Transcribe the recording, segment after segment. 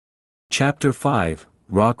Chapter 5,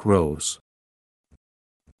 Rock Rose.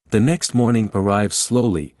 The next morning arrives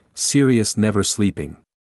slowly, Sirius never sleeping.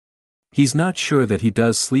 He's not sure that he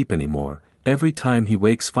does sleep anymore, every time he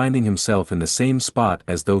wakes finding himself in the same spot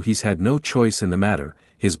as though he's had no choice in the matter,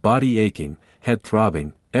 his body aching, head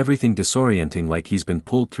throbbing, everything disorienting like he's been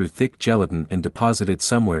pulled through thick gelatin and deposited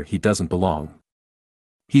somewhere he doesn't belong.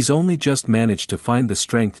 He's only just managed to find the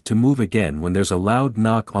strength to move again when there's a loud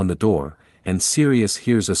knock on the door, and Sirius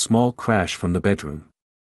hears a small crash from the bedroom.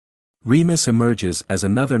 Remus emerges as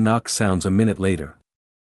another knock sounds a minute later.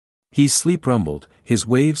 He's sleep-rumbled, his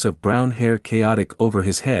waves of brown hair chaotic over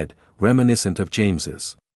his head, reminiscent of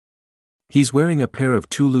James's. He's wearing a pair of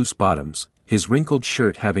too loose bottoms, his wrinkled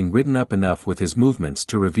shirt having ridden up enough with his movements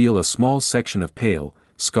to reveal a small section of pale,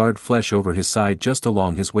 scarred flesh over his side just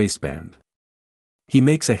along his waistband. He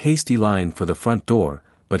makes a hasty line for the front door,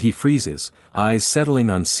 but he freezes, eyes settling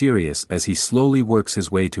on Sirius as he slowly works his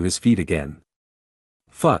way to his feet again.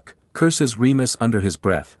 "Fuck," curses Remus under his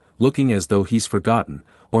breath, looking as though he's forgotten,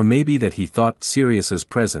 or maybe that he thought Sirius's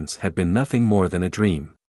presence had been nothing more than a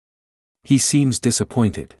dream. He seems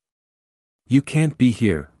disappointed. "You can't be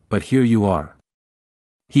here, but here you are."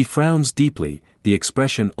 He frowns deeply, the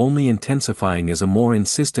expression only intensifying as a more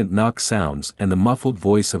insistent knock sounds and the muffled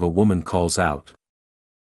voice of a woman calls out.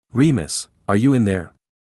 "Remus, are you in there?"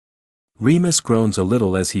 Remus groans a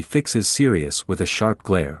little as he fixes Sirius with a sharp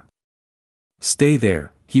glare. "Stay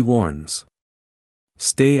there," he warns.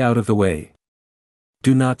 "Stay out of the way.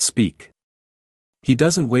 Do not speak." He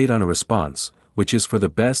doesn't wait on a response, which is for the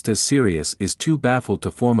best as Sirius is too baffled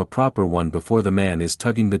to form a proper one before the man is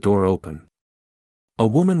tugging the door open. A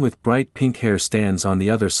woman with bright pink hair stands on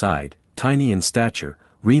the other side, tiny in stature,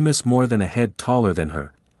 Remus more than a head taller than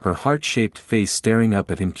her heart-shaped face staring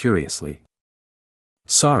up at him curiously.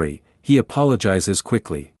 "Sorry," he apologizes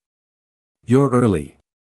quickly. "You're early.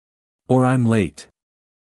 Or I'm late.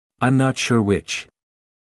 I'm not sure which."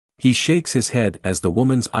 He shakes his head as the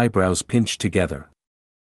woman's eyebrows pinch together.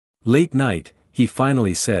 "Late night," he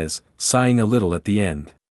finally says, sighing a little at the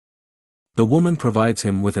end. The woman provides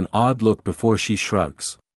him with an odd look before she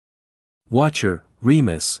shrugs. "Watcher,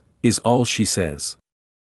 Remus," is all she says.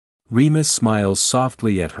 Remus smiles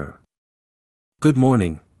softly at her. "Good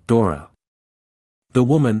morning, Dora." The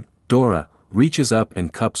woman, Dora, reaches up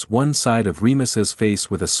and cups one side of Remus's face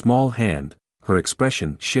with a small hand, her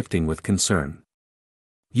expression shifting with concern.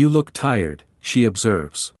 "You look tired," she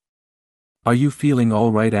observes. "Are you feeling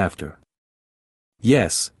all right after?"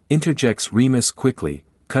 "Yes," interjects Remus quickly,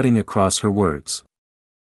 cutting across her words.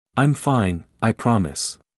 "I'm fine, I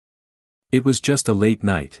promise. It was just a late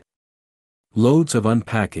night. Loads of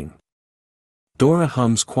unpacking." Dora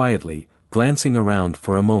hums quietly, glancing around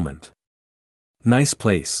for a moment. "Nice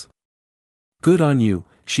place." "Good on you,"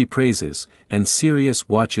 she praises, and Sirius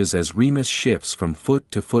watches as Remus shifts from foot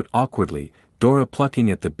to foot awkwardly, Dora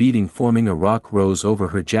plucking at the beading forming a rock rose over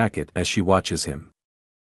her jacket as she watches him.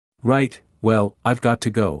 "Right, well, I've got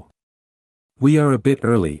to go. We are a bit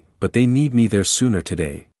early, but they need me there sooner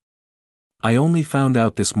today. I only found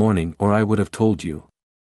out this morning or I would have told you."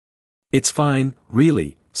 "It's fine,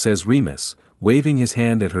 really," says Remus, waving his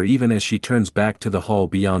hand at her even as she turns back to the hall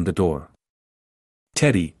beyond the door.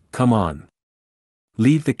 "Teddy, come on.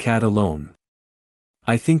 Leave the cat alone.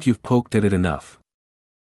 I think you've poked at it enough."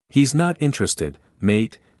 "He's not interested,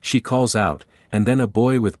 mate," she calls out, and then a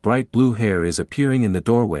boy with bright blue hair is appearing in the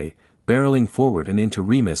doorway, barreling forward and into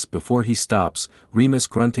Remus before he stops, Remus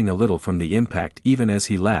grunting a little from the impact even as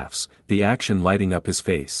he laughs, the action lighting up his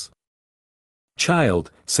face. "Child,"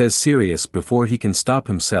 says Sirius before he can stop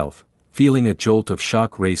himself, feeling a jolt of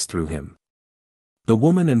shock race through him. The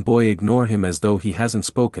woman and boy ignore him as though he hasn't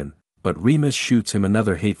spoken, but Remus shoots him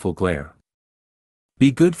another hateful glare.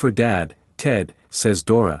 "Be good for Dad, Ted," says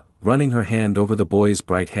Dora, running her hand over the boy's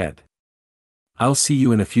bright head. "I'll see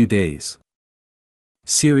you in a few days."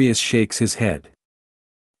 Sirius shakes his head.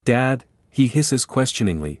 "Dad," he hisses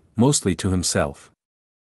questioningly, mostly to himself.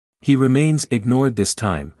 He remains ignored this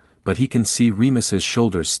time, but he can see Remus's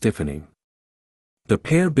shoulders stiffening. The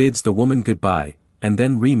pair bids the woman goodbye, and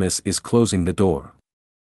then Remus is closing the door.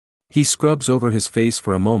 He scrubs over his face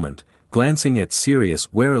for a moment, glancing at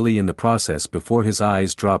Sirius warily in the process before his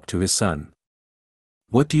eyes drop to his son.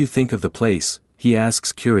 "What do you think of the place?" he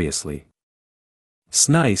asks curiously.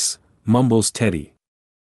 "'Snice," mumbles Teddy.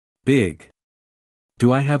 "Big.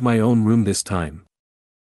 Do I have my own room this time?"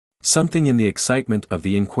 Something in the excitement of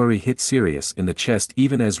the inquiry hits Sirius in the chest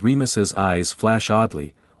even as Remus's eyes flash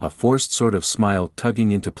oddly, a forced sort of smile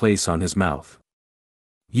tugging into place on his mouth.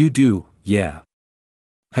 "You do, yeah.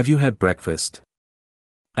 Have you had breakfast?"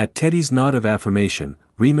 At Teddy's nod of affirmation,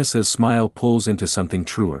 Remus's smile pulls into something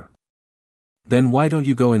truer. Then why don't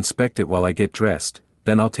you go inspect it while I get dressed,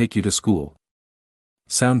 then I'll take you to school.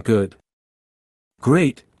 Sound good?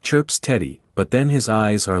 Great, chirps Teddy, but then his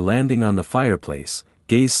eyes are landing on the fireplace,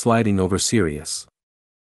 gaze sliding over Sirius.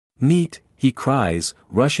 Neat, he cries,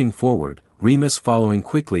 rushing forward, Remus following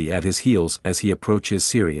quickly at his heels as he approaches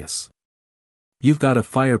Sirius. You've got a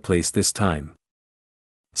fireplace this time.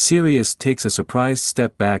 Sirius takes a surprised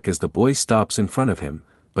step back as the boy stops in front of him,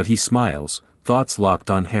 but he smiles, thoughts locked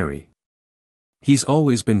on Harry. He's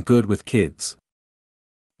always been good with kids.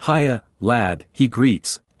 Hiya, lad, he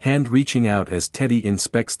greets, hand reaching out as Teddy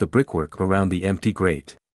inspects the brickwork around the empty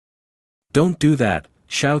grate. Don't do that,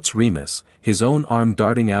 shouts Remus, his own arm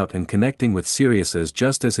darting out and connecting with Sirius's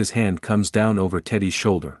just as his hand comes down over Teddy's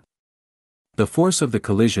shoulder. The force of the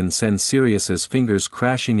collision sends Sirius's fingers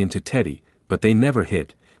crashing into Teddy, but they never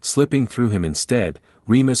hit, slipping through him instead,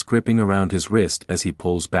 Remus gripping around his wrist as he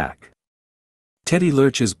pulls back. Teddy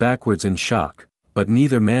lurches backwards in shock, but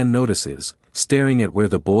neither man notices, staring at where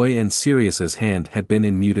the boy and Sirius's hand had been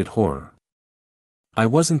in muted horror. I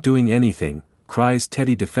wasn't doing anything, cries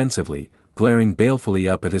Teddy defensively, glaring balefully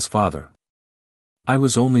up at his father. I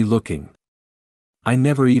was only looking. I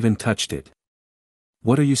never even touched it.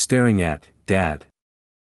 What are you staring at, Dad?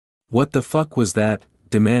 What the fuck was that?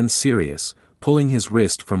 Demands Sirius, pulling his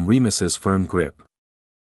wrist from Remus's firm grip.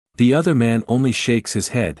 The other man only shakes his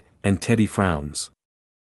head, and Teddy frowns.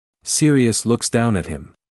 Sirius looks down at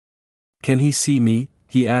him. Can he see me?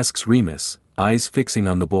 He asks Remus, eyes fixing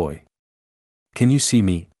on the boy. Can you see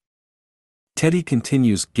me? Teddy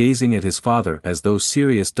continues gazing at his father as though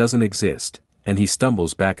Sirius doesn't exist, and he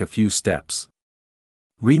stumbles back a few steps.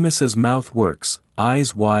 Remus's mouth works,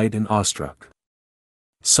 eyes wide and awestruck.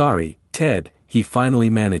 Sorry, Ted, he finally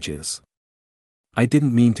manages. I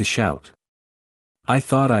didn't mean to shout. I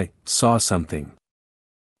thought I saw something.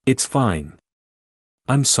 It's fine.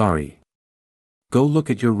 I'm sorry. Go look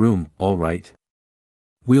at your room, all right?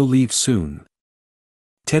 We'll leave soon.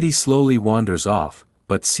 Teddy slowly wanders off,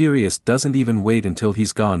 but Sirius doesn't even wait until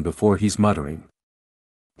he's gone before he's muttering.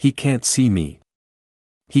 He can't see me.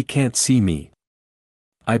 He can't see me.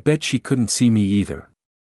 I bet she couldn't see me either.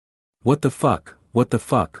 What the fuck, what the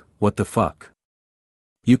fuck, what the fuck?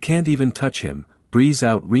 You can't even touch him, breathes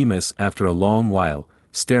out Remus after a long while,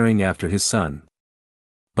 staring after his son.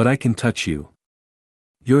 But I can touch you.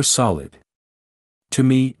 You're solid. To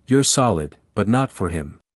me, you're solid, but not for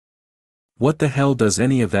him. What the hell does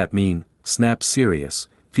any of that mean? Snaps Sirius,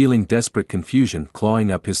 feeling desperate confusion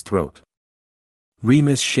clawing up his throat.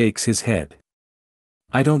 Remus shakes his head.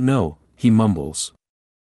 I don't know, he mumbles.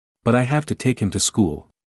 But I have to take him to school.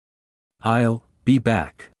 I'll be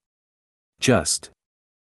back. Just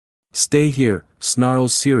stay here,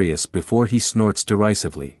 snarls Sirius before he snorts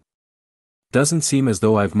derisively. Doesn't seem as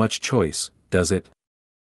though I've much choice, does it?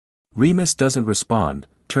 Remus doesn't respond,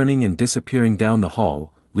 turning and disappearing down the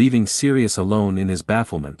hall, leaving Sirius alone in his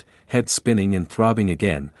bafflement, head spinning and throbbing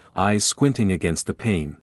again, eyes squinting against the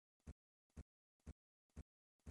pane.